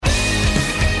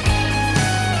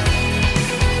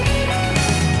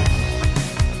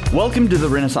Welcome to the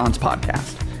Renaissance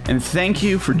Podcast, and thank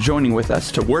you for joining with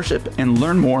us to worship and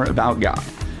learn more about God.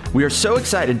 We are so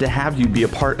excited to have you be a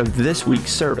part of this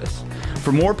week's service.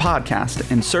 For more podcasts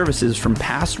and services from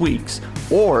past weeks,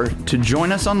 or to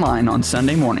join us online on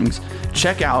Sunday mornings,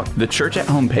 check out the Church at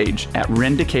Home page at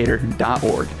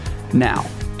rendecatur.org. Now,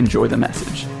 enjoy the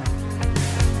message.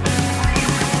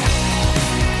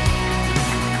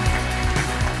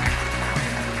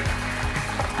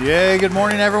 Yeah, good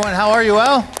morning, everyone. How are you?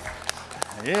 Well?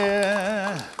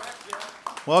 Yeah.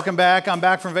 Welcome back. I'm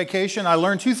back from vacation. I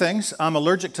learned two things. I'm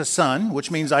allergic to sun,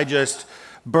 which means I just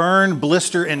burn,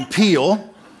 blister, and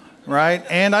peel, right?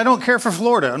 And I don't care for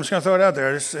Florida. I'm just going to throw it out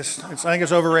there. I think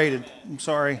it's overrated. I'm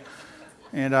sorry.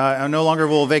 And I no longer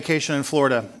will vacation in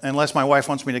Florida. Unless my wife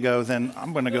wants me to go, then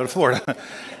I'm going to go to Florida.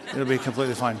 It'll be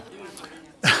completely fine.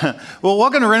 Well,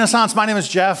 welcome to Renaissance. My name is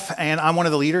Jeff, and I'm one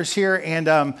of the leaders here. And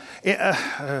I'm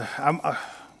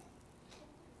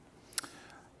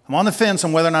on the fence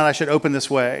on whether or not I should open this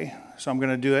way, so I'm going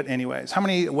to do it anyways. How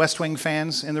many West Wing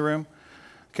fans in the room?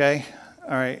 Okay.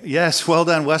 All right. Yes, well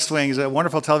done. West Wing is a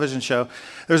wonderful television show.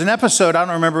 There's an episode, I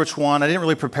don't remember which one. I didn't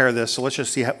really prepare this, so let's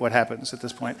just see what happens at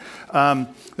this point.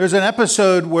 There's an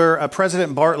episode where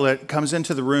President Bartlett comes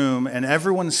into the room, and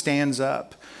everyone stands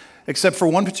up, except for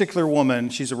one particular woman.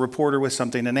 She's a reporter with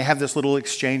something, and they have this little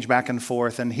exchange back and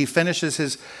forth, and he finishes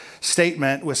his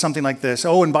statement with something like this: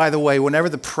 "Oh, and by the way, whenever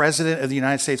the President of the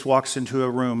United States walks into a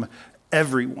room,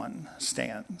 everyone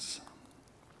stands."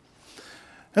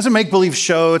 That's a make-believe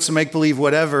show, it's a make-believe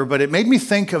whatever, but it made me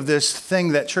think of this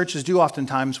thing that churches do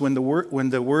oftentimes when the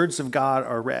words of God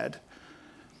are read.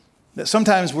 That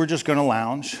sometimes we're just going to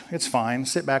lounge. It's fine.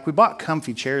 Sit back. We bought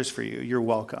comfy chairs for you. You're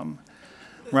welcome.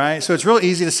 Right? So it's real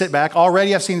easy to sit back.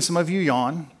 Already I've seen some of you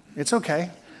yawn. It's okay.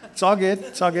 It's all good.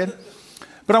 It's all good.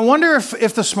 But I wonder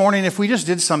if this morning, if we just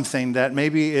did something that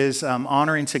maybe is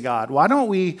honoring to God, why don't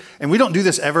we, and we don't do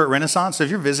this ever at Renaissance, so if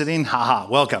you're visiting,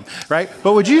 welcome, right?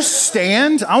 But would you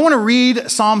stand? I want to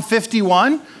read Psalm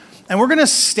 51, and we're going to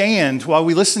stand while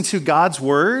we listen to God's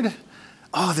word.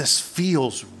 Oh, this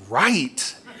feels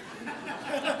right.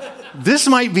 This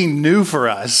might be new for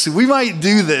us. We might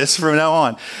do this from now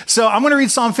on. So I'm going to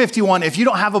read Psalm 51. If you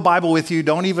don't have a Bible with you,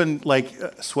 don't even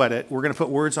sweat it. We're going to put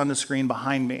words on the screen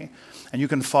behind me, and you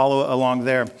can follow along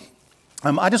there.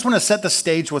 I just want to set the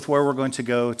stage with where we're going to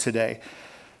go today.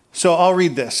 So I'll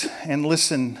read this and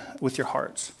listen with your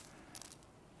hearts.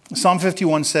 Psalm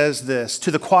 51 says this: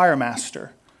 "To the choir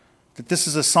master, that this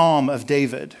is a psalm of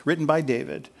David, written by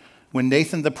David, when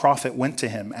Nathan the prophet went to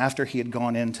him after he had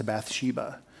gone into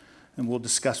Bathsheba." And we'll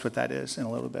discuss what that is in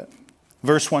a little bit.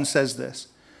 Verse 1 says this: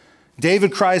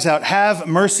 "David cries out, 'Have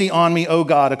mercy on me, O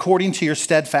God, according to your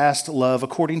steadfast love,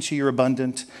 according to your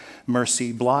abundant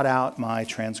mercy, blot out my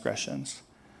transgressions.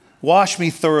 Wash me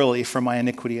thoroughly from my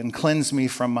iniquity and cleanse me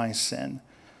from my sin.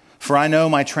 For I know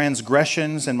my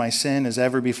transgressions and my sin is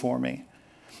ever before me.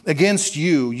 Against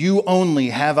you, you only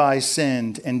have I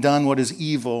sinned and done what is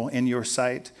evil in your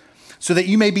sight, so that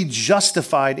you may be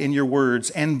justified in your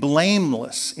words and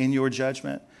blameless in your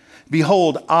judgment.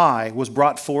 Behold, I was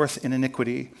brought forth in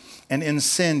iniquity, and in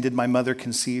sin did my mother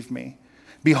conceive me.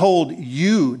 Behold,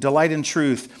 you delight in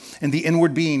truth in the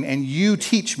inward being, and you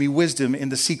teach me wisdom in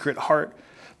the secret heart.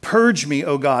 Purge me,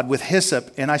 O God, with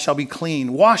hyssop, and I shall be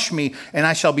clean. Wash me, and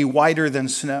I shall be whiter than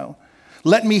snow.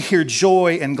 Let me hear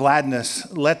joy and gladness.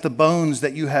 Let the bones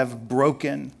that you have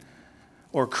broken,"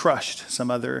 or crushed,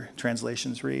 some other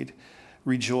translations read,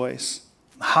 "rejoice.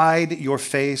 Hide your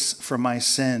face from my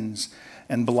sins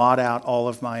and blot out all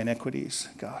of my iniquities,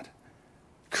 God.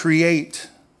 Create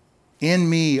in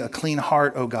me a clean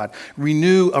heart, O God.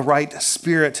 Renew a right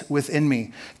spirit within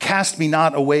me. Cast me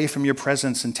not away from your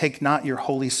presence and take not your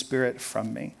Holy Spirit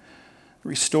from me.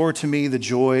 Restore to me the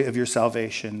joy of your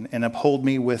salvation and uphold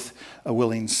me with a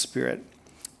willing spirit.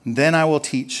 Then I will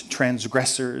teach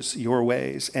transgressors your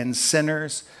ways, and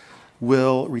sinners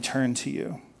will return to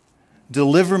you.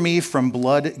 Deliver me from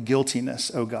blood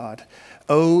guiltiness, O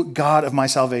God of my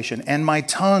salvation, and my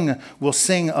tongue will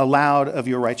sing aloud of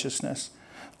your righteousness.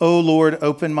 O Lord,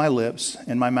 open my lips,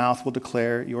 and my mouth will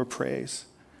declare your praise.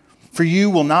 For you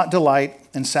will not delight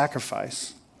in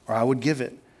sacrifice, or I would give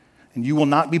it, and you will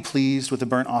not be pleased with a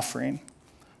burnt offering.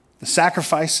 The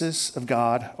sacrifices of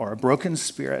God are a broken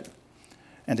spirit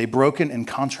and a broken and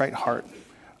contrite heart.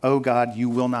 O God, you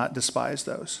will not despise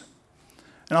those."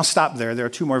 And I'll stop there. There are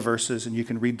two more verses, and you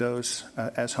can read those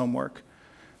as homework.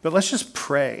 But let's just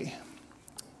pray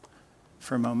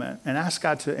for a moment and ask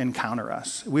God to encounter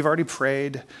us. We've already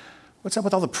prayed. What's up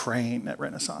with all the praying at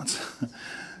Renaissance?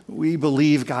 We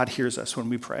believe God hears us when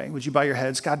we pray. Would you bow your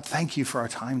heads? God, thank you for our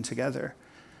time together.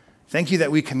 Thank you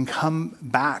that we can come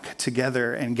back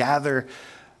together and gather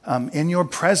in your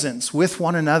presence with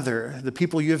one another, the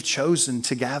people you have chosen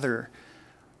to gather.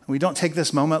 We don't take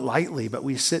this moment lightly, but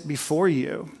we sit before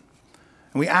you.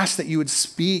 And we ask that you would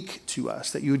speak to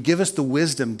us, that you would give us the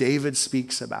wisdom David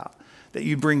speaks about, that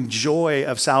you'd bring joy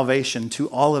of salvation to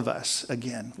all of us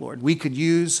again, Lord. We could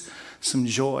use some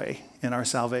joy in our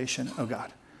salvation, oh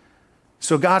God.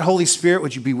 So God, Holy Spirit,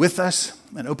 would you be with us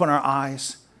and open our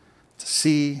eyes to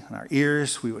see, and our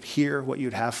ears, we would hear what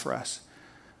you'd have for us.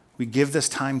 We give this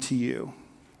time to you.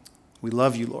 We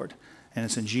love you, Lord. And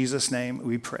it's in Jesus' name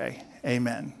we pray.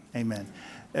 Amen. Amen.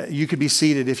 You could be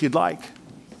seated if you'd like.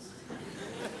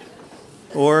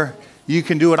 Or you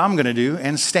can do what I'm going to do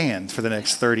and stand for the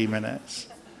next 30 minutes.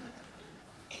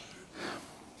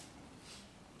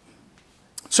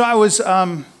 So I was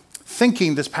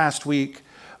thinking this past week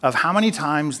of how many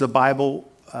times the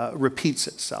Bible repeats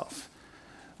itself.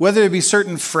 Whether it be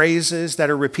certain phrases that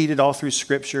are repeated all through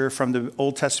Scripture from the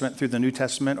Old Testament through the New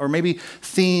Testament, or maybe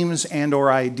themes and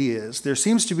or ideas. There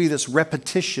seems to be this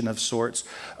repetition of sorts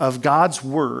of God's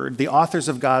Word, the authors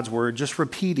of God's Word, just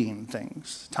repeating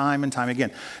things time and time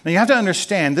again. Now you have to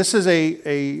understand, this is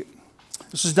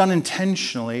this is done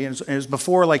intentionally. It was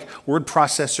before like word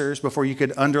processors, before you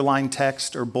could underline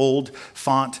text or bold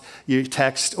font your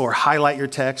text or highlight your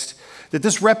text. That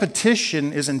this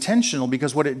repetition is intentional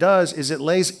because what it does is it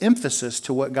lays emphasis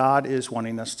to what God is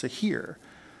wanting us to hear.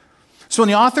 So when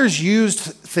the authors used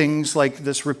things like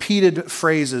this repeated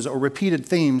phrases or repeated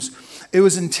themes, it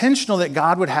was intentional that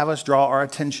God would have us draw our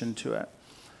attention to it.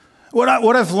 What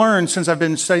I've learned since I've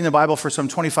been studying the Bible for some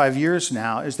 25 years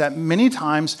now is that many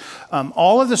times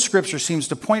all of the Scripture seems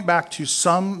to point back to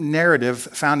some narrative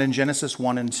found in Genesis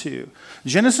 1 and 2.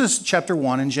 Genesis chapter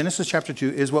 1 and Genesis chapter 2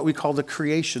 is what we call the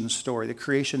creation story, the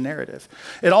creation narrative.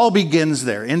 It all begins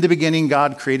there. In the beginning,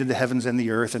 God created the heavens and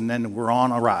the earth, and then we're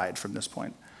on a ride from this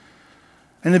point.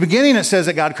 In the beginning, it says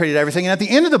that God created everything. And at the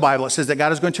end of the Bible, it says that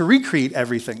God is going to recreate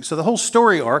everything. So the whole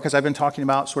story arc, as I've been talking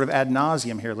about sort of ad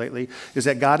nauseum here lately, is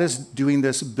that God is doing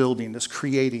this building, this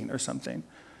creating or something.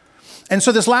 And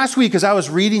so this last week, as I was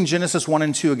reading Genesis 1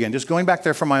 and 2 again, just going back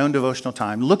there for my own devotional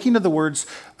time, looking at the words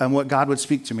and what God would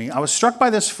speak to me, I was struck by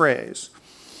this phrase,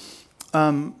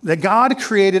 that God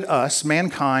created us,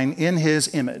 mankind, in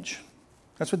his image.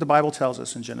 That's what the Bible tells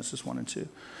us in Genesis 1 and 2.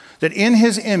 That in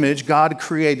his image, God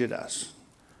created us.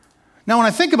 Now, when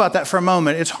I think about that for a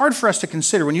moment, it's hard for us to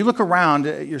consider. When you look around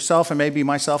at yourself and maybe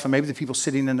myself and maybe the people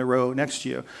sitting in the row next to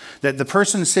you, that the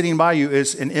person sitting by you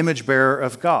is an image bearer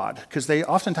of God, because they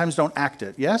oftentimes don't act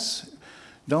it. Yes?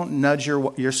 Don't nudge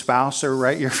your spouse or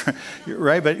right,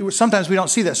 right? But sometimes we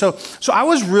don't see that. So I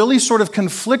was really sort of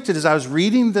conflicted as I was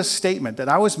reading this statement that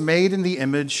I was made in the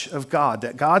image of God,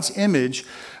 that God's image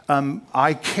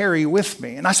I carry with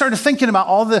me. And I started thinking about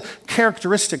all the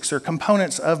characteristics or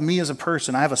components of me as a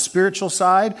person. I have a spiritual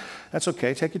side. That's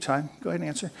okay. Take your time. Go ahead and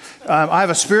answer. I have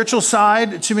a spiritual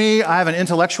side to me. I have an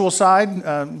intellectual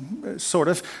side, sort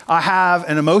of. I have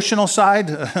an emotional side.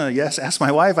 Yes, ask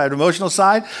my wife. I have an emotional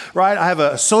side, right? I have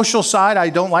a social side. I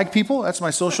don't like people. That's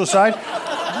my social side.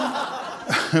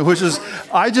 Which is,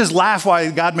 I just laugh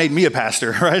why God made me a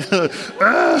pastor, right?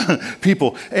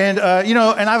 People. And,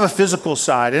 and I have a physical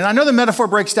side. And I know the metaphor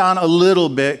breaks down a little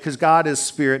bit because God is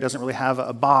spirit, doesn't really have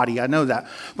a body. I know that.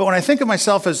 But when I think of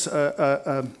myself as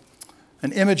an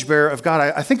image bearer of God,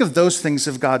 I think of those things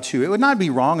of God too. It would not be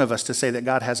wrong of us to say that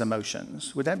God has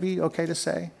emotions. Would that be okay to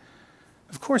say?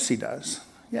 Of course he does.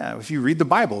 Yeah, if you read the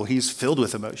Bible, he's filled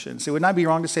with emotions. It would not be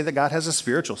wrong to say that God has a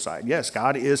spiritual side. Yes,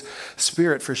 God is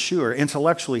spirit for sure.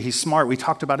 Intellectually, he's smart. We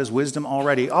talked about his wisdom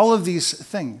already. All of these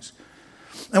things.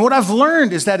 And what I've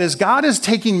learned is that as God is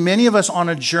taking many of us on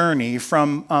a journey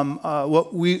from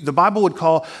what the Bible would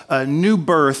call a new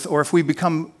birth, or if we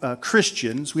become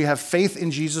Christians, we have faith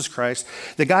in Jesus Christ,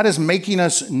 that God is making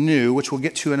us new, which we'll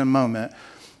get to in a moment.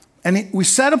 And we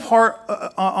set apart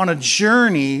on a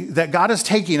journey that God is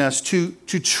taking us to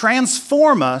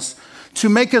transform us, to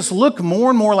make us look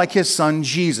more and more like his son,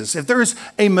 Jesus. If there's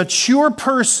a mature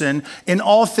person in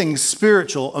all things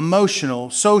spiritual,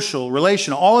 emotional, social,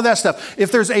 relational, all of that stuff,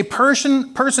 if there's a person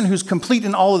who's complete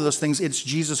in all of those things, it's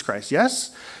Jesus Christ.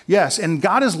 Yes? Yes. And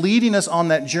God is leading us on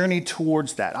that journey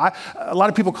towards that. A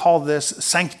lot of people call this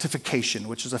sanctification,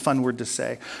 which is a fun word to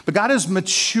say. But God is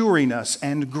maturing us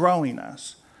and growing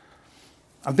us.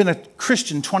 I've been a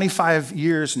Christian 25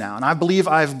 years now, and I believe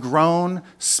I've grown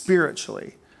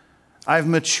spiritually. I've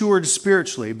matured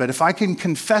spiritually, but if I can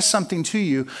confess something to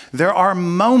you, there are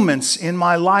moments in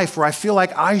my life where I feel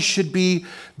like I should be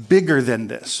bigger than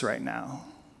this right now.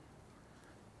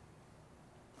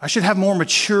 I should have more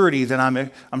maturity than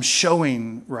I'm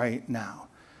showing right now.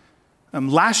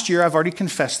 Last year, I've already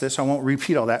confessed this, so I won't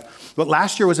repeat all that, but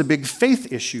last year was a big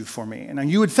faith issue for me.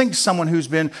 And you would think someone who's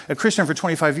been a Christian for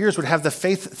 25 years would have the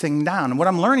faith thing down. And what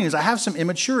I'm learning is I have some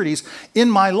immaturities in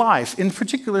my life, in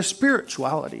particular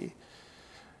spirituality.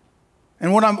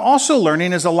 And what I'm also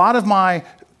learning is a lot of my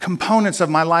components of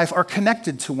my life are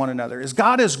connected to one another. As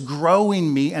God is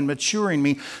growing me and maturing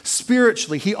me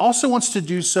spiritually, he also wants to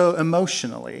do so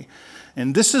emotionally.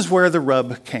 And this is where the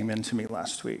rub came into me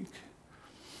last week.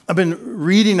 I've been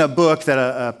reading a book that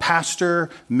a pastor,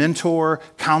 mentor,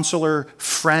 counselor,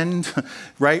 friend,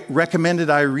 right, recommended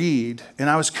I read. And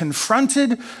I was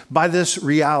confronted by this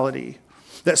reality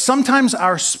that sometimes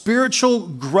our spiritual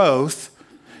growth,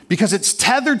 because it's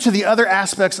tethered to the other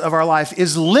aspects of our life,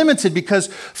 is limited because,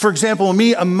 for example,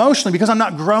 me emotionally, because I'm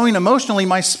not growing emotionally,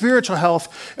 my spiritual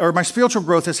health or my spiritual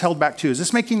growth is held back too. Is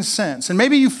this making sense? And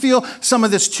maybe you feel some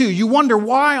of this too. You wonder,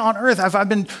 why on earth, I've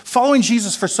been following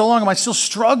Jesus for so long, am I still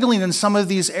struggling in some of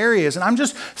these areas? And I'm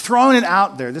just throwing it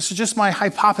out there. This is just my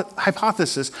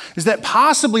hypothesis, is that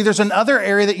possibly there's another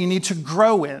area that you need to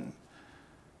grow in.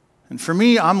 And for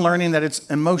me, I'm learning that it's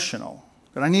emotional.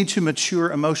 That I need to mature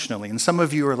emotionally. And some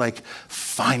of you are like,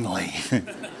 finally.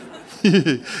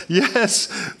 Yes,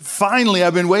 finally,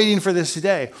 I've been waiting for this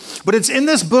day. But it's in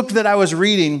this book that I was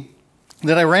reading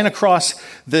that I ran across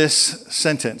this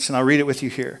sentence, and I'll read it with you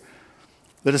here.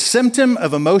 That a symptom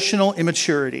of emotional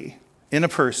immaturity in a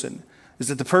person is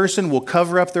that the person will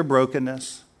cover up their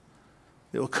brokenness,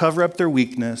 they will cover up their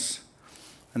weakness,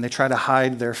 and they try to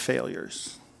hide their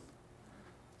failures.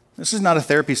 This is not a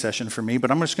therapy session for me,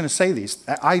 but I'm just going to say these.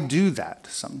 I do that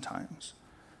sometimes.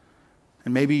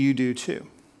 And maybe you do too.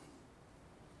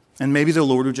 And maybe the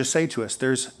Lord would just say to us,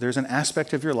 there's an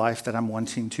aspect of your life that I'm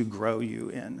wanting to grow you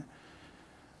in.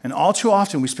 And all too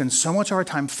often, we spend so much of our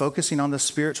time focusing on the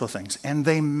spiritual things, and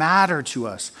they matter to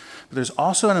us. But there's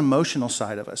also an emotional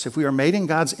side of us. If we are made in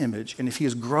God's image, and if he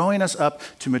is growing us up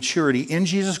to maturity in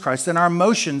Jesus Christ, then our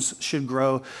emotions should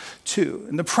grow too.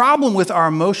 And the problem with our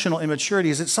emotional immaturity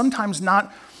is it's sometimes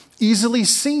not easily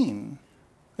seen.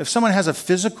 If someone has a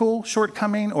physical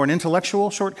shortcoming or an intellectual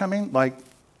shortcoming, like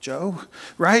Joe,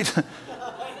 right?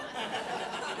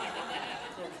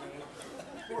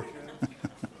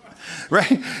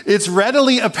 Right? It's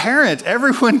readily apparent.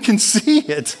 Everyone can see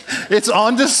it. It's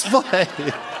on display.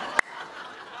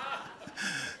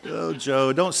 Oh,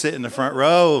 Joe, don't sit in the front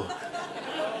row.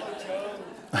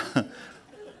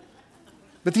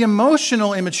 But the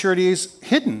emotional immaturity is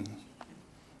hidden.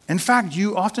 In fact,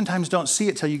 you oftentimes don't see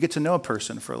it till you get to know a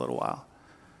person for a little while.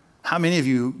 How many of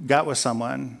you got with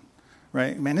someone,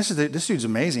 right? Man, this dude's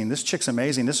amazing. This chick's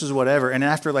amazing. This is whatever. And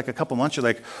after like a couple months, you're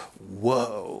like,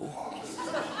 whoa.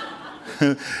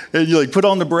 And you like put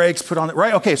on the brakes,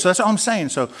 right? Okay, so that's all I'm saying.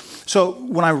 So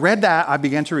when I read that, I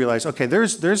began to realize, okay,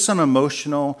 there's some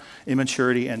emotional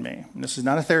immaturity in me. And this is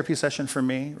not a therapy session for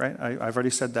me, right? I've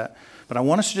already said that. But I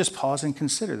want us to just pause and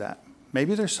consider that.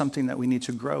 Maybe there's something that we need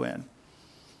to grow in.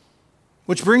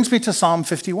 Which brings me to Psalm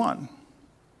 51.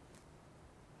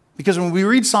 Because when we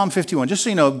read Psalm 51, just so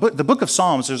you know, the book of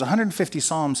Psalms, there's 150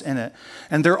 Psalms in it,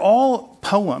 and they're all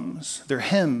poems, they're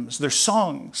hymns, they're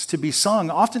songs to be sung,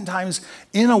 oftentimes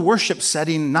in a worship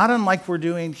setting, not unlike we're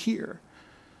doing here.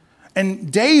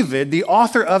 And David, the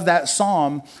author of that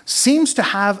psalm, seems to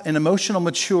have an emotional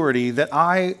maturity that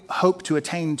I hope to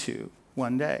attain to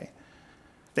one day.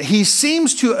 That he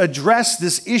seems to address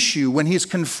this issue when he's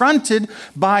confronted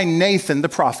by Nathan, the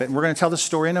prophet. And we're going to tell the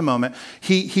story in a moment.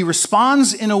 He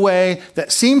responds in a way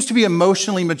that seems to be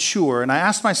emotionally mature. And I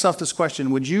asked myself this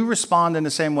question, would you respond in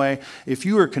the same way if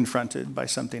you were confronted by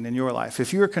something in your life?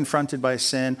 If you were confronted by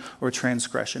sin or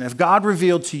transgression? If God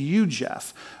revealed to you,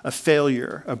 Jeff, a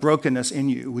failure, a brokenness in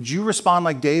you, would you respond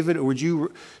like David, or would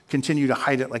you continue to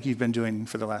hide it like you've been doing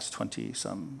for the last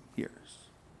 20-some years?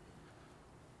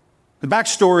 The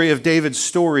backstory of David's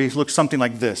story looks something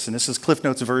like this, and this is Cliff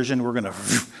Notes version. We're going to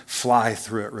fly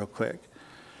through it real quick.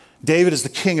 David is the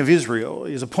king of Israel.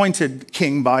 He's appointed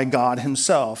king by God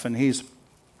himself, and he's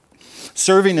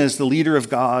serving as the leader of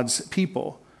God's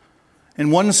people. And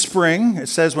one spring, it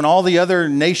says, when all the other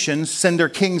nations send their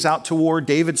kings out to war,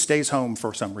 David stays home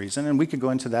for some reason, and we could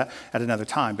go into that at another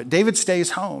time. But David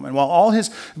stays home, and while all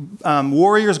his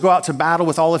warriors go out to battle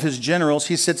with all of his generals,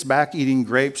 he sits back eating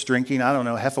grapes, drinking, I don't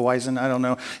know, Hefeweizen, I don't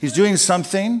know. He's doing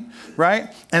something,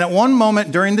 right? And at one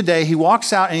moment during the day, he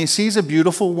walks out and he sees a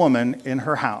beautiful woman in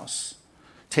her house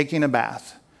taking a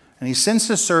bath. And he sends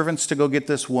his servants to go get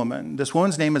this woman. This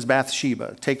woman's name is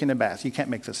Bathsheba, taking a bath. You can't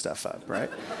make this stuff up, right?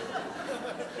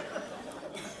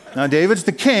 Now, David's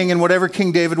the king, and whatever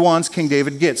King David wants, King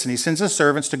David gets. And he sends his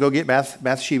servants to go get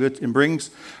Bathsheba and brings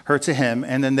her to him,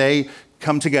 and then they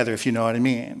come together, if you know what I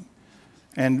mean.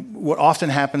 And what often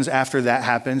happens after that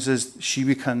happens is she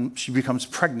becomes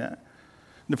pregnant.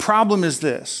 The problem is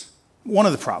this. One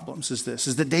of the problems is this,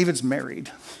 is that David's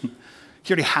married.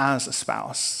 He already has a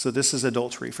spouse, so this is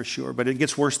adultery for sure, but it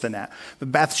gets worse than that.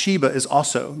 But Bathsheba is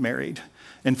also married.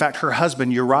 In fact, her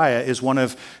husband, Uriah, is one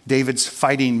of David's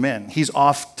fighting men. He's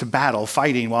off to battle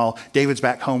fighting while David's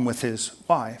back home with his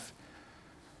wife.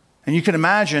 And you can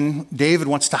imagine David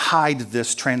wants to hide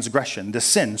this transgression, this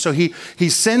sin. So he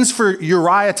sends for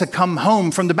Uriah to come home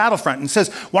from the battlefront and says,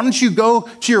 why don't you go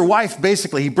to your wife,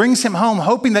 basically. He brings him home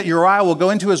hoping that Uriah will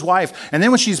go into his wife. And then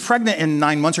when she's pregnant in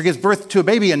 9 months or gives birth to a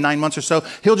baby in 9 months or so,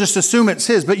 he'll just assume it's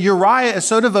his. But Uriah is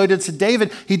so devoted to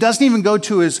David, he doesn't even go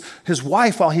to his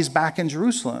wife while he's back in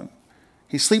Jerusalem.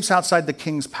 He sleeps outside the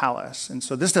king's palace. And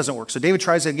so this doesn't work. So David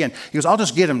tries it again. He goes, I'll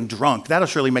just get him drunk. That'll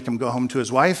surely make him go home to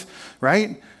his wife,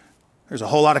 right? There's a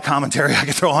whole lot of commentary I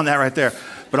could throw on that right there,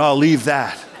 but I'll leave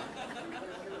that.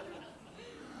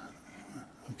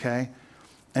 Okay?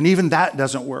 And even that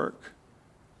doesn't work.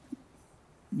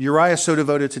 Uriah is so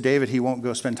devoted to David, he won't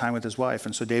go spend time with his wife.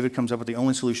 And so David comes up with the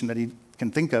only solution that he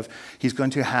can think of. He's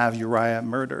going to have Uriah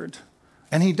murdered.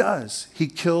 And he does. He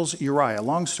kills Uriah.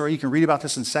 Long story. You can read about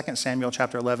this in 2 Samuel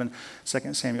chapter 11,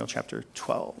 2 Samuel chapter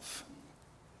 12.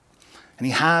 And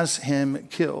he has him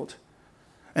killed.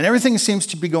 And everything seems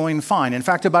to be going fine. In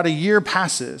fact, about a year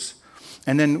passes,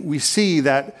 and then we see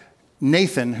that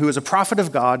Nathan, who is a prophet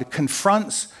of God,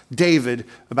 confronts David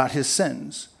about his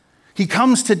sins. He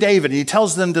comes to David and he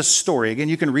tells them this story. Again,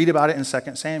 you can read about it in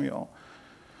 2 Samuel.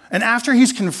 And after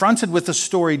he's confronted with the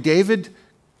story, David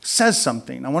says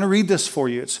something. I want to read this for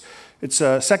you. It's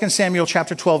 2 Samuel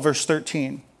chapter 12, verse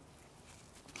 13.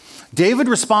 David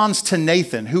responds to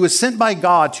Nathan, who was sent by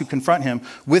God to confront him,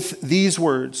 with these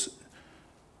words,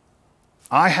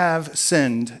 I have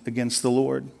sinned against the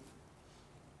Lord.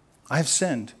 I have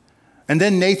sinned. And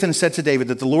then Nathan said to David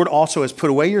that the Lord also has put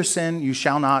away your sin, you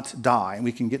shall not die. And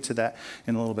we can get to that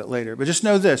in a little bit later. But just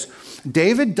know this,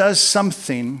 David does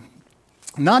something,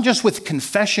 not just with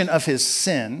confession of his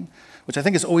sin, which I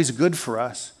think is always good for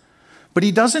us, but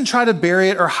he doesn't try to bury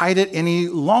it or hide it any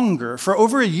longer. For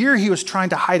over a year, he was trying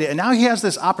to hide it. And now he has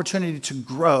this opportunity to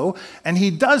grow, and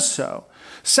he does so.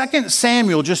 2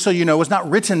 Samuel, just so you know, was not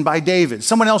written by David.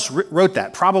 Someone else wrote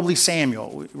that, probably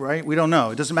Samuel, right? We don't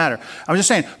know. It doesn't matter. I'm just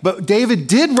saying. But David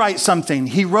did write something.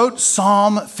 He wrote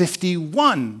Psalm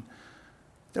 51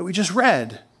 that we just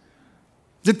read.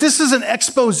 That this is an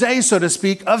expose, so to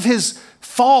speak, of his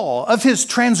fall, of his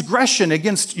transgression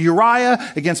against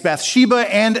Uriah, against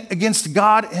Bathsheba, and against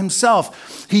God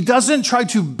himself. He doesn't try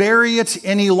to bury it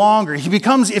any longer. He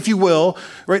becomes, if you will,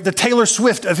 right, the Taylor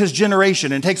Swift of his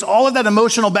generation and takes all of that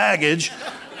emotional baggage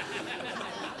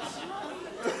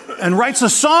and writes a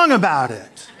song about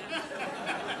it.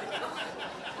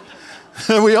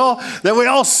 That we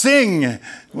all sing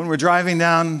when we're driving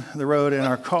down the road in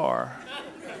our car.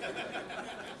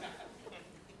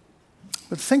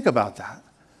 But think about that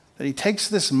he takes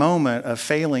this moment of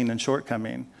failing and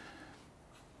shortcoming,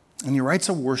 and he writes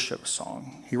a worship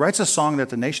song. He writes a song that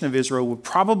the nation of Israel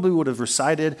would have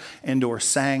recited and or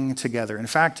sang together. In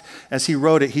fact, as he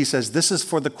wrote it, he says, this is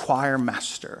for the choir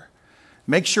master.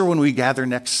 Make sure when we gather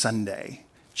next Sunday,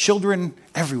 children,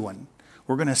 everyone,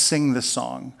 we're going to sing this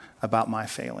song about my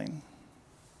failing.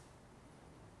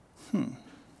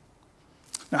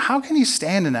 Now, how can he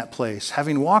stand in that place,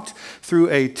 having walked through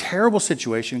a terrible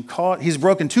situation? He's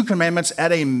broken 2 commandments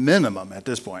at a minimum at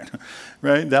this point,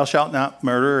 right? Thou shalt not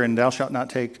murder and thou shalt not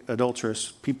take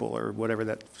adulterous people, or whatever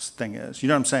that thing is. You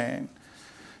know what I'm saying?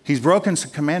 He's broken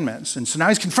some commandments, and so now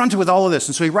he's confronted with all of this,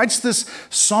 and so he writes this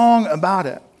song about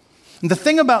it. And the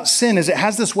thing about sin is it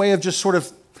has this way of just sort of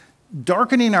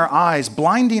darkening our eyes,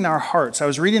 blinding our hearts. I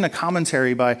was reading a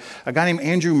commentary by a guy named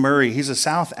Andrew Murray. He's a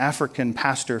South African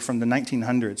pastor from the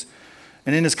 1900s.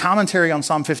 And in his commentary on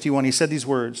Psalm 51, he said these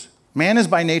words, man is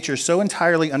by nature so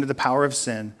entirely under the power of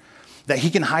sin that he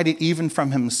can hide it even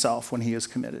from himself when he has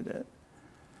committed it.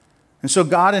 And so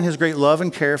God, in his great love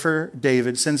and care for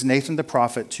David, sends Nathan the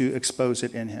prophet to expose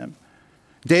it in him.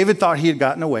 David thought he had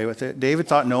gotten away with it. David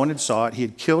thought no one had saw it. He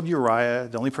had killed Uriah,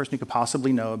 the only person who could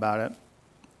possibly know about it.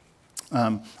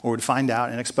 Or would find out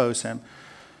and expose him.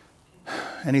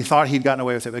 And he thought he'd gotten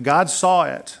away with it. But God saw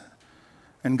it.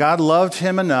 And God loved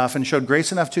him enough and showed grace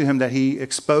enough to him that he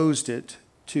exposed it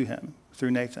to him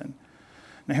through Nathan.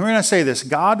 Now, hear me when I say this.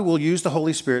 God will use the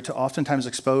Holy Spirit to oftentimes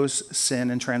expose sin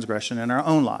and transgression in our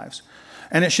own lives.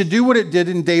 And it should do what it did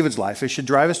in David's life. It should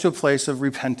drive us to a place of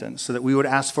repentance so that we would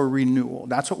ask for renewal.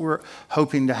 That's what we're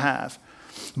hoping to have.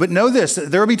 But know this,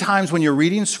 that there will be times when you're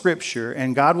reading Scripture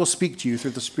and God will speak to you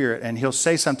through the Spirit and he'll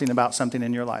say something about something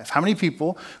in your life. How many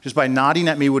people, just by nodding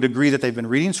at me, would agree that they've been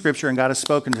reading Scripture and God has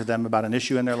spoken to them about an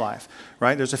issue in their life,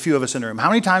 right? There's a few of us in the room. How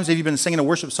many times have you been singing a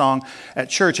worship song at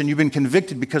church and you've been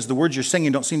convicted because the words you're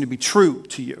singing don't seem to be true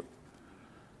to you?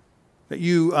 That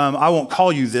you, I won't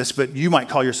call you this, but you might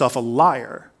call yourself a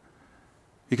liar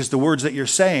because the words that you're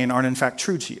saying aren't in fact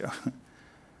true to you.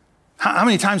 How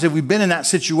many times have we been in that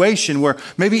situation where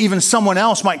maybe even someone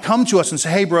else might come to us and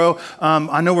say, hey, bro,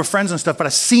 I know we're friends and stuff, but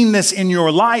I've seen this in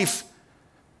your life.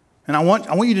 And I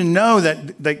want you to know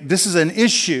that this is an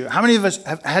issue. How many of us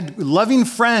have had loving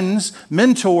friends,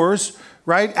 mentors,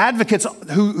 right, advocates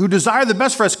who desire the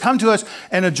best for us come to us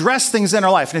and address things in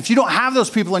our life? And if you don't have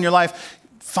those people in your life,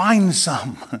 find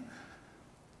some.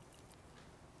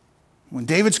 When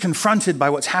David's confronted by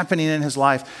what's happening in his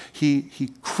life,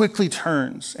 he quickly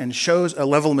turns and shows a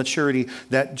level of maturity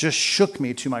that just shook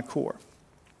me to my core.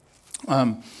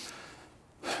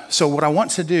 So what I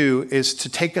want to do is to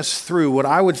take us through what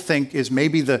I would think is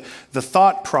maybe the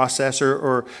thought process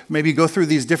or maybe go through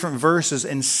these different verses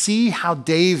and see how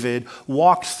David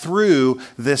walked through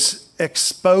this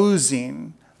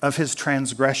exposing of his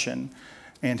transgression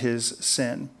and his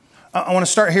sin. I want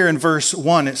to start here in verse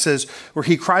 1. It says, where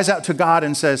he cries out to God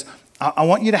and says, I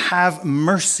want you to have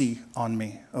mercy on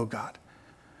me, O God.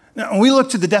 Now, when we look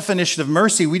to the definition of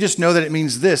mercy, we just know that it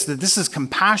means this, that this is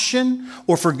compassion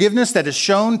or forgiveness that is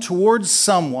shown towards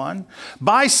someone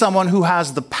by someone who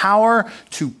has the power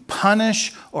to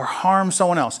punish or harm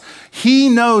someone else. He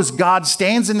knows God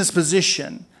stands in this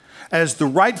position as the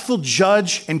rightful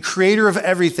judge and creator of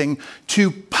everything to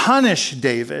punish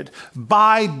David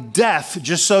by death,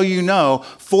 just so you know,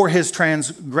 for his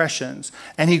transgressions.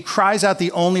 And he cries out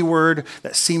the only word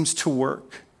that seems to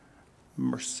work,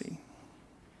 mercy.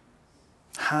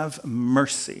 Have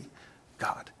mercy,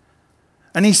 God.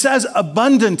 And he says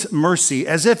abundant mercy,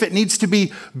 as if it needs to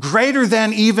be greater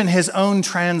than even his own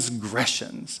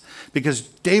transgressions, because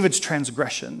David's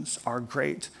transgressions are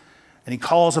great. And he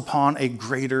calls upon a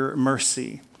greater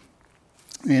mercy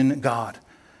in God.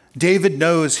 David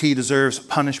knows he deserves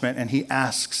punishment and he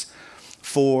asks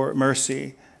for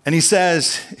mercy. And he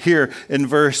says here in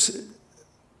verse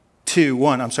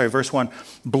 1,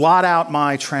 blot out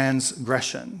my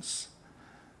transgressions.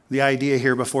 The idea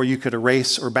here, before you could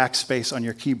erase or backspace on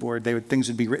your keyboard, things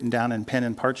would be written down in pen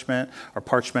and parchment or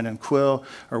parchment and quill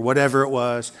or whatever it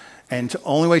was. And the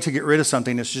only way to get rid of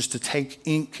something is just to take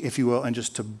ink, if you will, and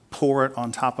just to pour it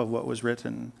on top of what was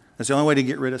written. That's the only way to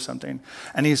get rid of something.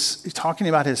 And he's talking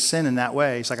about his sin in that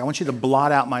way. He's like, I want you to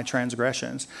blot out my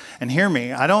transgressions. And hear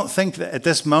me, I don't think that at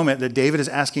this moment that David is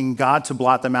asking God to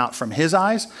blot them out from his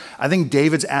eyes. I think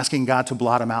David's asking God to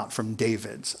blot them out from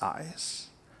David's eyes.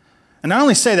 And I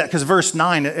only say that because verse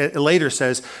 9 it later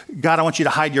says, God, I want you to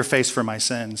hide your face from my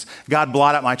sins. God,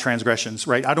 blot out my transgressions,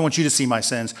 right? I don't want you to see my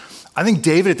sins. I think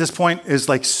David at this point is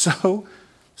like so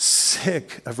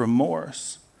sick of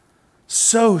remorse,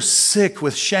 so sick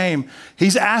with shame.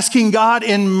 He's asking God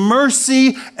in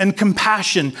mercy and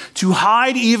compassion to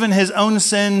hide even his own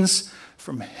sins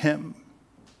from him.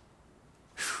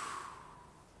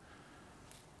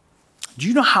 Do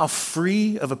you know how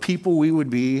free of a people we would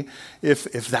be if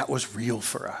that was real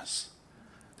for us?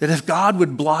 That if God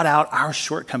would blot out our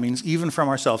shortcomings even from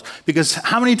ourselves. Because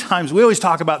how many times, we always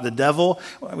talk about the devil.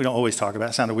 Well, we don't always talk about it.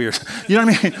 It sounded weird. You know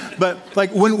what I mean? But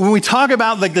like when we talk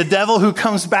about like the devil who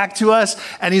comes back to us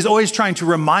and he's always trying to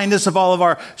remind us of all of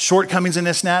our shortcomings and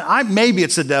this and that. Maybe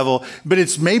it's the devil, but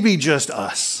it's maybe just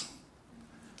us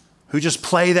who just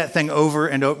play that thing over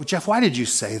and over. Jeff, why did you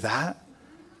say that?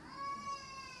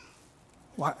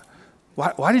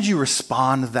 Why did you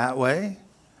respond that way?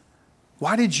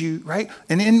 Why did you, right?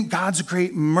 And in God's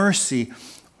great mercy,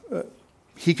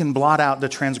 he can blot out the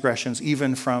transgressions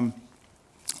even from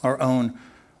our own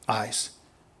eyes.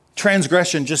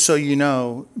 Transgression, just so you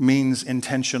know, means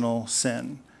intentional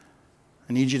sin.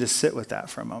 I need you to sit with that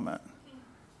for a moment.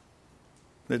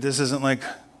 That this isn't like,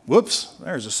 whoops,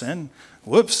 there's a sin.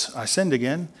 Whoops, I sinned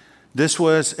again. This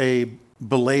was a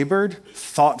belabored,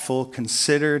 thoughtful,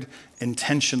 considered,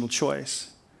 intentional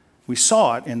choice. We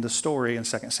saw it in the story in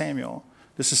 2 Samuel.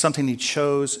 This is something he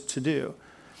chose to do.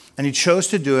 And he chose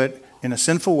to do it in a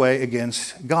sinful way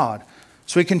against God.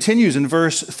 So he continues in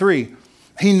verse 3.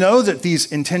 He knows that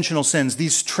these intentional sins,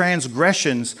 these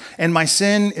transgressions, and my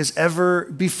sin is ever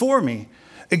before me.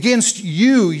 Against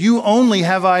you only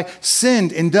have I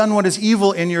sinned and done what is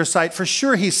evil in your sight. For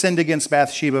sure he sinned against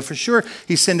Bathsheba. For sure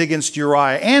he sinned against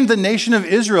Uriah. And the nation of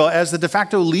Israel, as the de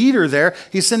facto leader there,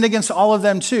 he sinned against all of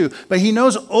them too. But he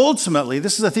knows ultimately,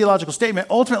 this is a theological statement,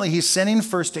 ultimately he's sinning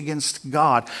first against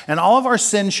God. And all of our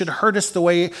sin should hurt us the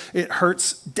way it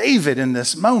hurts David in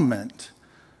this moment.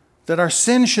 That our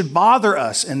sin should bother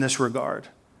us in this regard.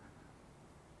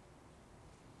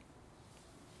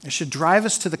 It should drive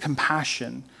us to the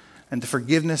compassion and the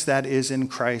forgiveness that is in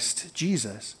Christ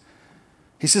Jesus.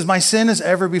 He says, my sin is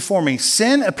ever before me.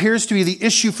 Sin appears to be the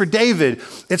issue for David.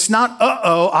 It's not,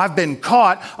 I've been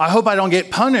caught. I hope I don't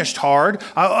get punished hard.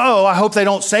 I hope they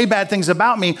don't say bad things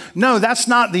about me. No, that's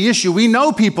not the issue. We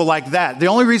know people like that. The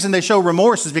only reason they show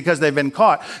remorse is because they've been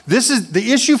caught. This is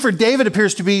the issue for David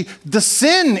appears to be the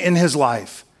sin in his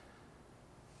life.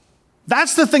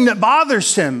 That's the thing that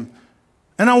bothers him.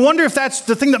 And I wonder if that's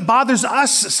the thing that bothers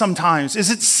us sometimes. Is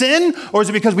it sin, or is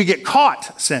it because we get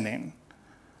caught sinning?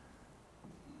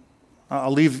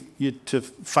 I'll leave you to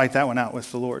fight that one out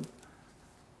with the Lord.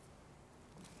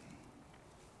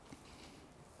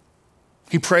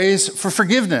 He prays for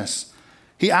forgiveness.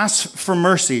 He asks for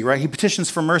mercy, right? He petitions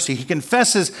for mercy. He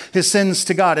confesses his sins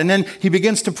to God. And then he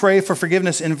begins to pray for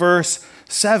forgiveness in verse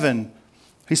 7.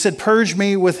 He said, purge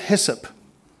me with hyssop.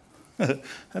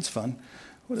 That's fun.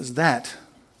 What is that?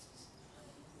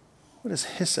 What is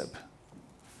hyssop?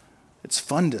 It's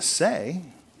fun to say.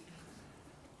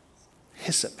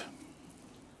 Hyssop.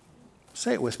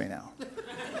 Say it with me now.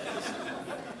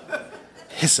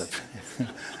 Hyssop.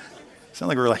 Sound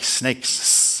like we're like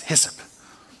snakes. Hyssop.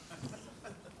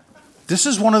 This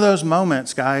is one of those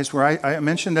moments, guys, where I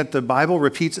mentioned that the Bible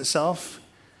repeats itself.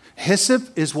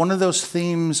 Hyssop is one of those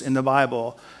themes in the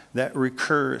Bible that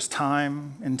recurs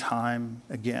time and time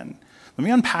again. Let me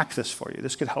unpack this for you.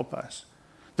 This could help us.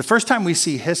 The first time we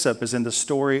see hyssop is in the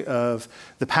story of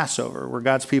the Passover, where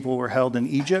God's people were held in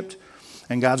Egypt,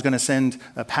 and God's going to send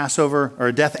a Passover or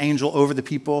a death angel over the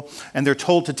people, and they're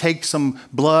told to take some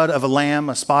blood of a lamb,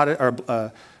 a spotted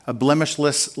or a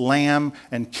blemishless lamb,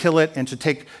 and kill it, and to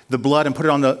take the blood and put it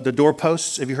on the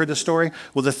doorposts. Have you heard this story?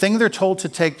 Well, the thing they're told to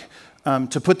take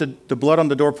to put the blood on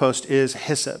the doorpost is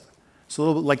hyssop. It's a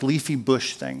little bit like leafy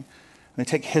bush thing. And they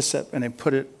take hyssop and they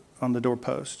put it on the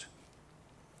doorpost.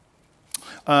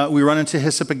 We run into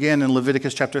hyssop again in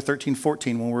Leviticus chapter 13,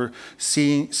 14, when we're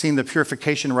seeing the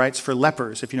purification rites for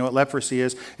lepers. If you know what leprosy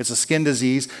is, it's a skin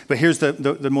disease. But here's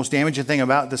the most damaging thing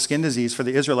about the skin disease for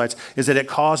the Israelites is that it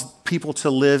caused people to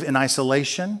live in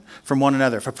isolation from one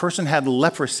another. If a person had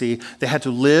leprosy, they had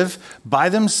to live by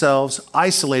themselves,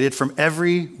 isolated from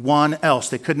everyone else.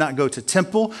 They could not go to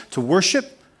temple to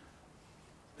worship.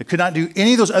 They could not do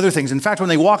any of those other things. In fact, when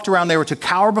they walked around, they were to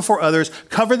cower before others,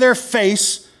 cover their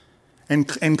face,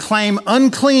 and claim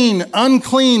unclean,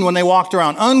 unclean when they walked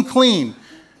around, unclean.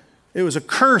 It was a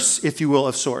curse, if you will,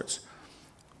 of sorts.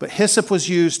 But hyssop was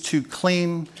used to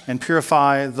clean and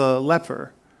purify the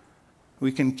leper.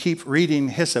 We can keep reading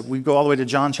hyssop. We go all the way to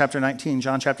John chapter 19.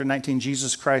 John chapter 19,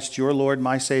 Jesus Christ, your Lord,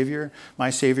 my Savior,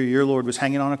 your Lord, was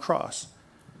hanging on a cross.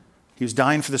 He was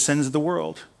dying for the sins of the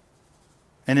world.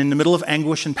 And in the middle of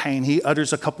anguish and pain, he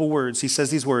utters a couple words. He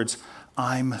says these words,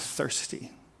 I'm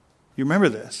thirsty. You remember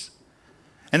this?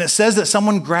 And it says that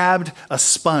someone grabbed a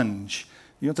sponge.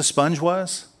 You know what the sponge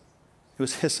was? It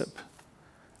was hyssop.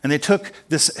 And they took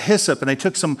this hyssop and they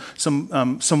took some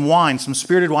wine, some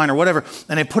spirited wine or whatever,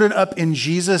 and they put it up in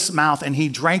Jesus' mouth, and he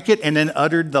drank it and then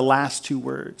uttered the last few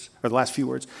words.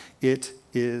 It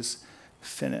is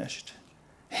finished.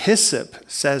 Hyssop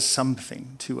says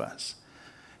something to us.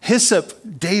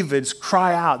 Hyssop, David's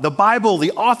cry out. The Bible,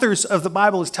 the authors of the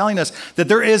Bible is telling us that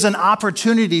there is an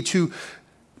opportunity to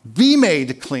be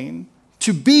made clean,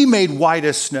 to be made white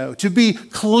as snow, to be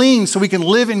clean so we can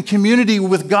live in community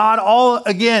with God all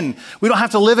again. We don't have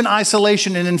to live in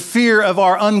isolation and in fear of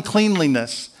our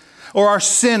uncleanliness or our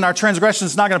sin. Our transgression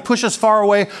is not going to push us far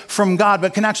away from God,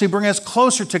 but can actually bring us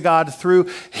closer to God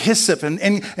through hyssop.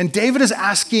 And David is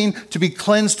asking to be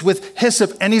cleansed with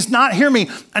hyssop. And he's not, hear me,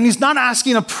 and he's not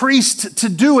asking a priest to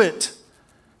do it.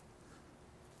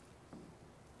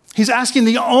 He's asking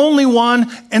the only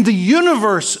one in the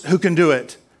universe who can do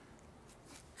it.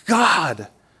 God.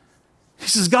 He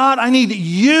says, God, I need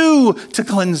you to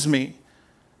cleanse me.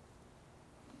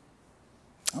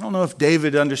 I don't know if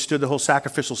David understood the whole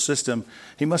sacrificial system.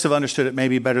 He must have understood it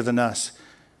maybe better than us.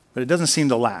 But it doesn't seem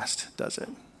to last, does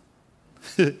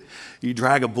it? You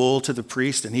drag a bull to the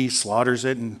priest and he slaughters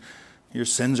it and Your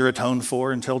sins are atoned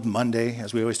for until Monday,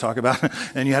 as we always talk about,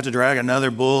 and you have to drag another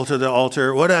bull to the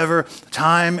altar, whatever,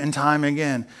 time and time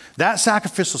again. That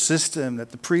sacrificial system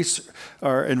that the priests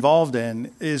are involved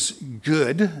in is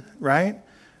good, right?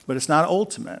 But it's not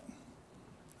ultimate.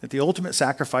 That the ultimate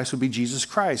sacrifice would be Jesus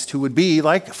Christ, who would be,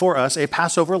 like for us, a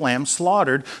Passover lamb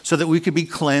slaughtered so that we could be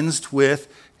cleansed with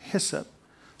hyssop,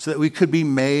 so that we could be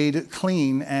made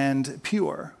clean and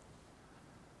pure.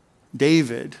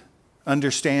 David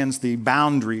understands the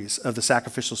boundaries of the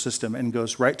sacrificial system and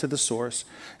goes right to the source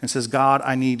and says, God,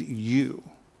 I need you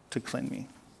to clean me.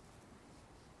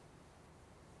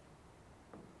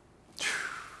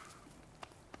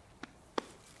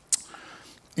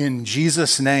 In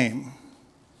Jesus' name,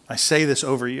 I say this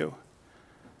over you.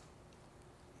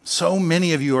 So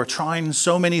many of you are trying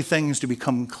so many things to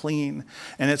become clean,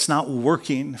 and it's not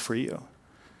working for you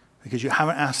because you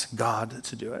haven't asked God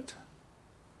to do it.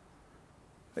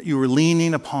 That you were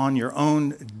leaning upon your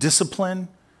own discipline,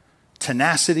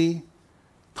 tenacity,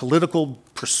 political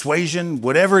persuasion,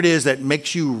 whatever it is that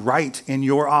makes you right in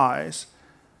your eyes.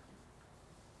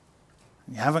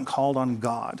 You haven't called on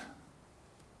God.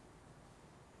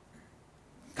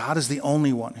 God is the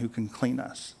only one who can clean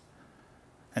us.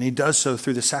 And he does so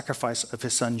through the sacrifice of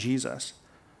his son, Jesus.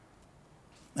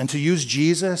 And to use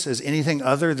Jesus as anything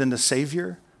other than the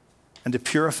Savior and the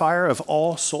purifier of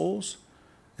all souls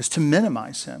is to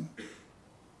minimize him,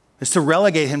 is to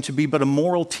relegate him to be but a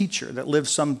moral teacher that lived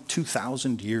some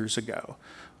 2,000 years ago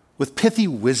with pithy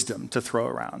wisdom to throw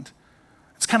around.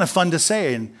 It's kind of fun to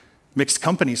say in mixed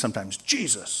company sometimes,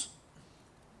 Jesus.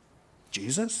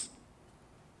 Jesus?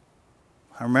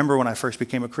 I remember when I first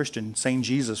became a Christian, saying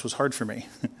Jesus was hard for me.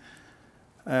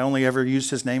 I only ever used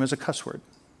his name as a cuss word.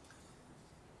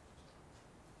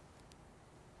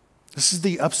 This is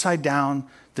the upside down,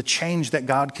 the change that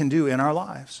God can do in our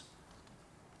lives.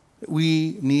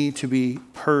 We need to be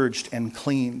purged and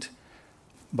cleaned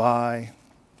by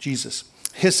Jesus.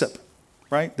 Hyssop,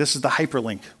 right? This is the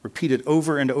hyperlink, repeated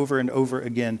over and over and over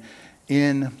again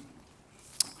in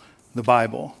the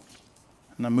Bible.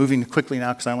 And I'm moving quickly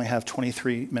now because I only have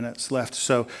 23 minutes left.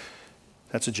 So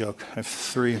that's a joke. I have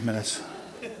 3 minutes.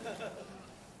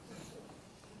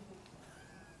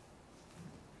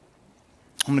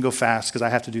 I'm going to go fast because I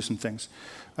have to do some things.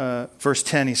 Verse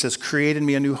 10, he says, create in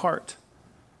me a new heart.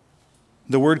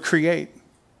 The word create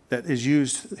that is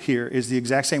used here is the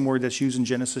exact same word that's used in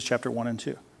Genesis chapter 1 and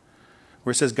 2,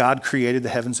 where it says God created the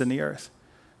heavens and the earth.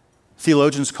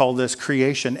 Theologians call this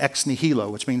creation ex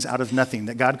nihilo, which means out of nothing,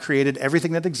 that God created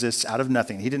everything that exists out of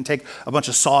nothing. He didn't take a bunch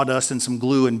of sawdust and some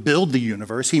glue and build the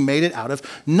universe. He made it out of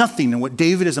nothing. And what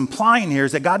David is implying here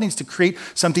is that God needs to create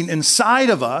something inside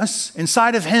of us,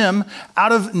 inside of him,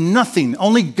 out of nothing.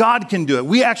 Only God can do it.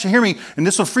 We actually, hear me, and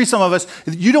this will free some of us,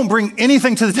 you don't bring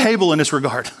anything to the table in this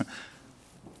regard.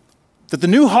 That the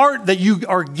new heart that you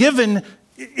are given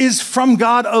is from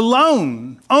God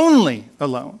alone, only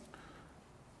alone.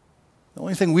 The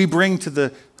only thing we bring to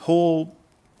the whole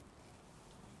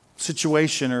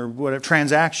situation or whatever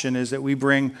transaction is that we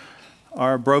bring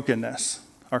our brokenness,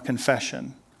 our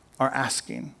confession, our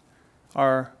asking,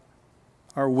 our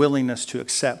willingness to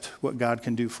accept what God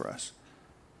can do for us.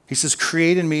 He says,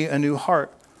 create in me a new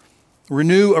heart.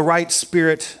 Renew a right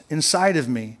spirit inside of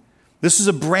me. This is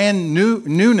a brand new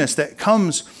newness that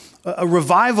comes, a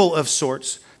revival of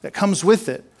sorts that comes with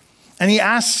it. And he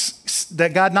asks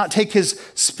that God not take his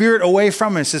spirit away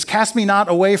from us. He says, cast me not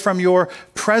away from your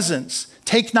presence.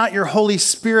 Take not your Holy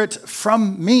Spirit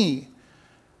from me.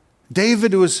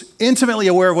 David was intimately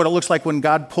aware of what it looks like when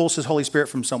God pulls his Holy Spirit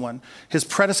from someone. His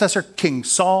predecessor, King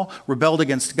Saul, rebelled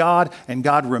against God, and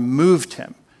God removed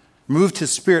him, removed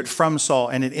his spirit from Saul,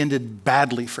 and it ended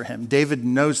badly for him. David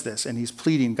knows this, and he's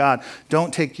pleading, God,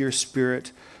 don't take your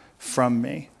spirit from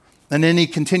me. And then he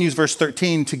continues, verse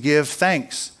 13, to give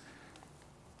thanks.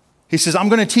 He says, I'm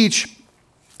going to teach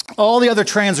all the other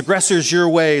transgressors your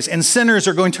ways, and sinners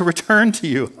are going to return to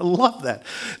you. I love that.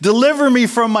 Deliver me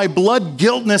from my blood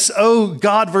guiltness, O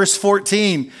God, verse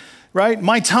 14, right?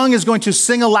 My tongue is going to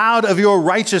sing aloud of your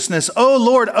righteousness. O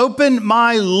Lord, open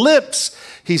my lips,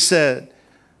 he said,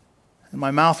 and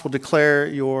my mouth will declare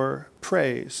your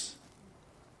praise.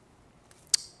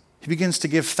 He begins to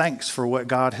give thanks for what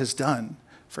God has done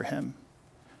for him.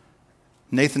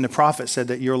 Nathan the prophet said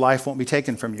that your life won't be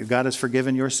taken from you. God has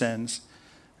forgiven your sins,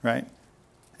 right?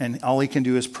 And all he can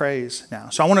do is praise now.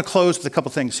 So I want to close with a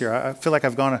couple things here. I feel like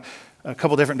I've gone a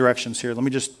couple different directions here. Let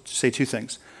me just say 2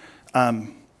 things.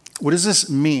 What does this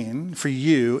mean for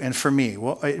you and for me?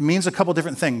 Well, it means a couple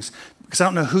different things because I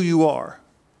don't know who you are.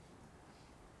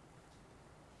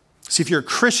 See, if you're a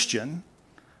Christian,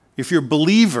 if you're a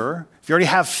believer, if you already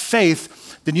have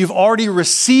faith, then you've already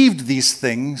received these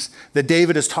things that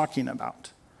David is talking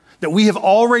about, that we have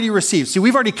already received. See,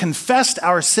 we've already confessed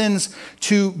our sins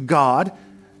to God,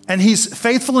 and he's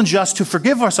faithful and just to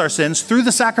forgive us our sins through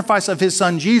the sacrifice of his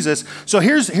son, Jesus. So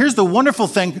here's the wonderful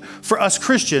thing for us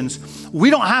Christians. We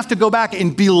don't have to go back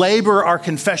and belabor our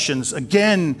confessions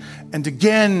again and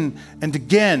again and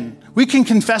again. We can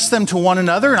confess them to one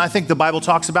another, and I think the Bible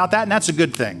talks about that, and that's a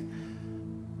good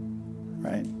thing,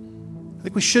 right? I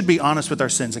think we should be honest with our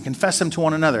sins and confess them to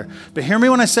one another. But hear me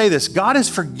when I say this. God has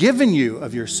forgiven you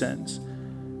of your sins.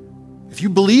 If you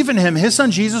believe in him, his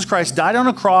son Jesus Christ died on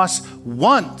a cross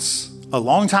once a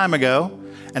long time ago,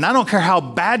 and I don't care how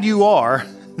bad you are,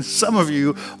 some of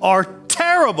you are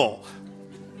terrible.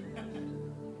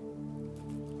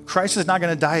 Christ is not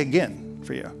going to die again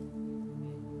for you.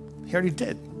 He already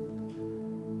did.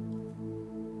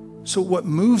 So what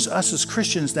moves us as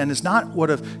Christians then is not what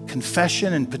of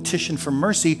confession and petition for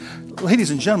mercy.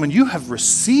 Ladies and gentlemen, you have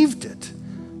received it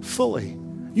fully.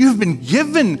 You have been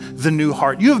given the new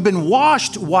heart. You have been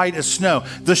washed white as snow.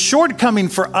 The shortcoming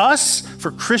for us, for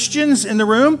Christians in the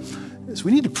room, is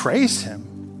we need to praise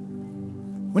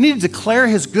him. We need to declare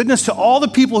his goodness to all the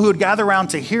people who would gather around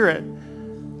to hear it.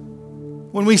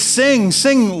 When we sing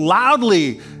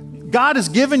loudly. God has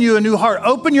given you a new heart.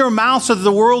 Open your mouth so that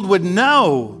the world would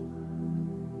know.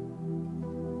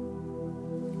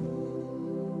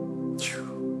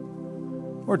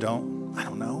 Or don't. I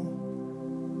don't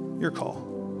know. Your call.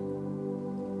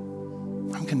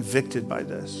 I'm convicted by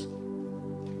this.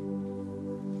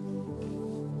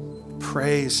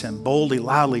 Praise him boldly,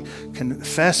 loudly.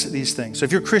 Confess these things. So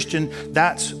if you're a Christian,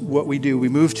 that's what we do. We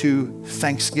move to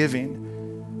thanksgiving.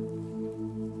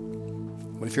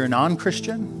 But if you're a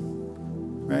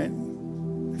non-Christian, right?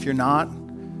 If you're not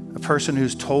a person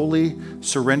who's totally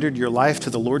surrendered your life to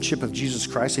the lordship of Jesus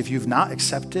Christ, if you've not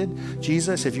accepted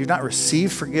Jesus, if you've not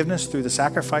received forgiveness through the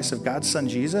sacrifice of God's son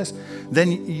Jesus,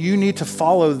 then you need to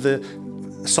follow the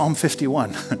Psalm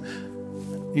 51.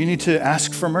 You need to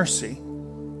ask for mercy.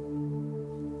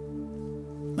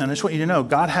 And I just want you to know,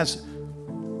 God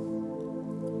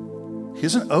he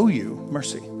doesn't owe you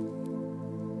mercy.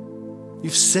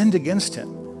 You've sinned against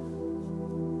him.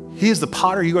 He is the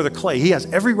potter, you are the clay. He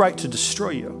has every right to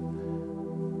destroy you.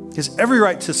 He has every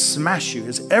right to smash you. He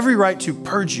has every right to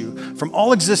purge you from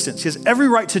all existence. He has every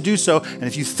right to do so. And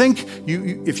if you think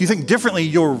differently,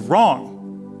 you're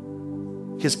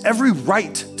wrong. He has every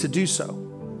right to do so.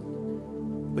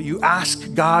 But you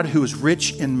ask God, who is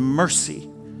rich in mercy,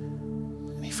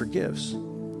 and he forgives.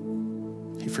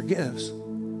 He forgives.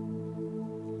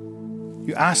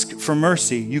 You ask for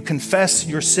mercy. You confess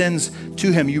your sins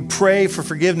to him. You pray for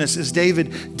forgiveness as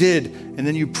David did. And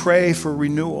then you pray for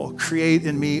renewal. Create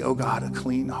in me, oh God, a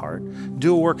clean heart.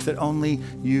 Do a work that only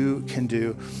you can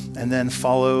do. And then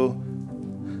follow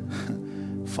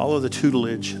the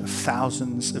tutelage of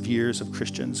thousands of years of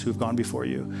Christians who've gone before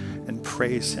you and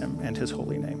praise him and his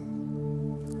holy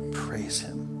name. Praise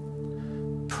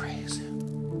him. Praise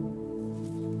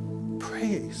him.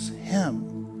 Praise him.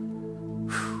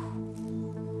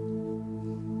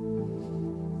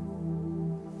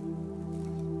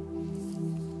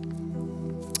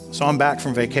 So I'm back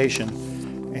from vacation,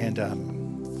 and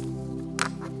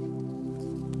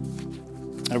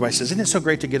everybody says, isn't it so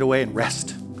great to get away and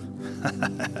rest?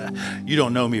 You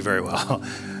don't know me very well.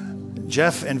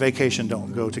 Jeff and vacation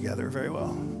don't go together very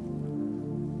well.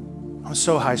 I'm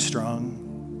so high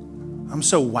strung. I'm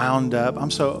so wound up. I'm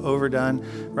so overdone,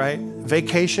 right?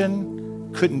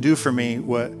 Vacation couldn't do for me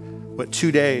what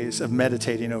 2 days of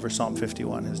meditating over Psalm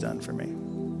 51 has done for me.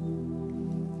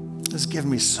 It's given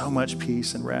me so much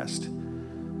peace and rest.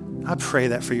 I pray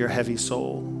that for your heavy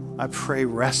soul. I pray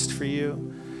rest for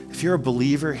you. If you're a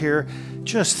believer here,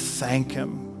 just thank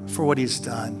him for what he's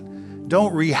done.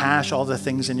 Don't rehash all the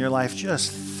things in your life.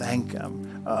 Just thank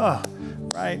him. Oh,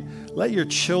 right? Let your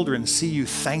children see you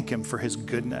thank him for his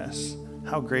goodness.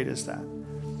 How great is that?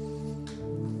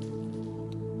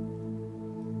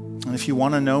 And if you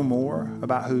want to know more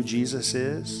about who Jesus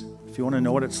is, if you want to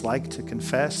know what it's like to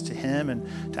confess to him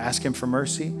and to ask him for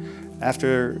mercy,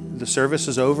 after the service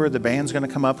is over, the band's going to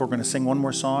come up. We're going to sing one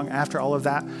more song. After all of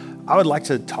that, I would like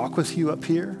to talk with you up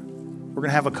here. We're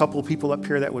going to have a couple of people up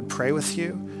here that would pray with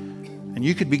you. And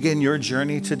you could begin your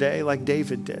journey today like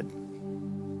David did.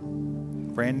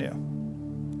 Brand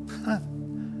new. Huh.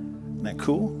 Isn't that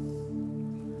cool?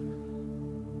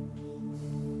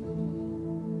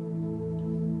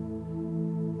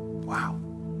 Wow.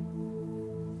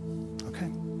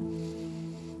 Okay.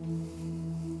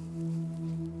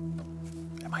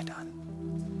 Am I done?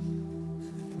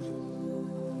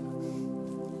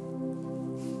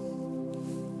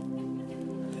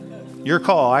 Your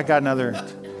call. I got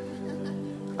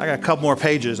a couple more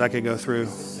pages I could go through.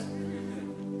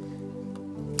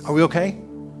 Are we okay?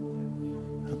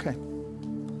 Okay.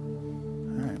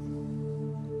 All right.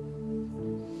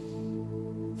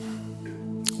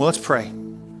 Well, let's pray.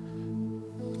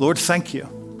 Lord, thank you.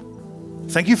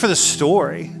 Thank you for the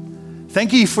story.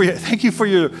 Thank you for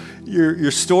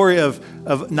your story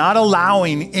of not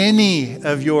allowing any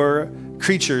of your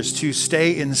creatures to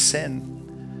stay in sin.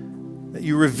 That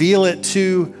you reveal it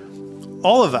to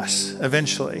all of us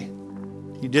eventually.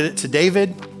 You did it to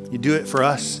David. You do it for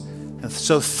us. And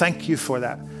so thank you for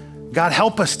that. God,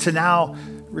 help us to now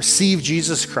receive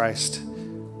Jesus Christ,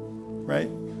 right?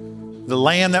 The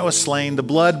lamb that was slain, the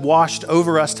blood washed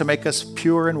over us to make us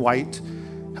pure and white.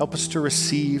 Help us to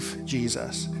receive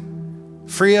Jesus.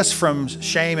 Free us from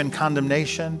shame and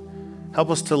condemnation. Help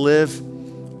us to live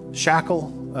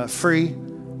free,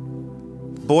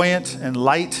 buoyant and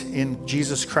light in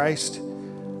Jesus Christ.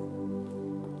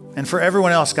 And for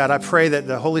everyone else, God, I pray that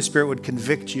the Holy Spirit would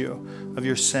convict you of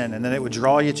your sin and that it would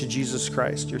draw you to Jesus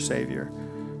Christ, your Savior.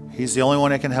 He's the only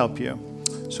one that can help you.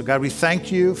 So God, we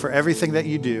thank you for everything that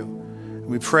you do. And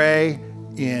we pray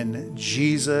in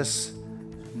Jesus'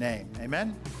 name.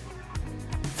 Amen.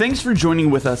 Thanks for joining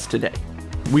with us today.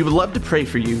 We would love to pray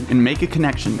for you and make a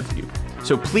connection with you.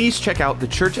 So please check out the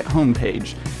Church at Home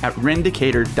page at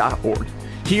rendicator.org.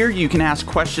 Here you can ask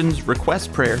questions,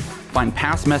 request prayer, find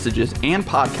past messages and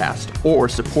podcasts, or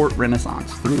support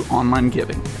Renaissance through online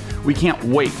giving. We can't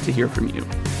wait to hear from you.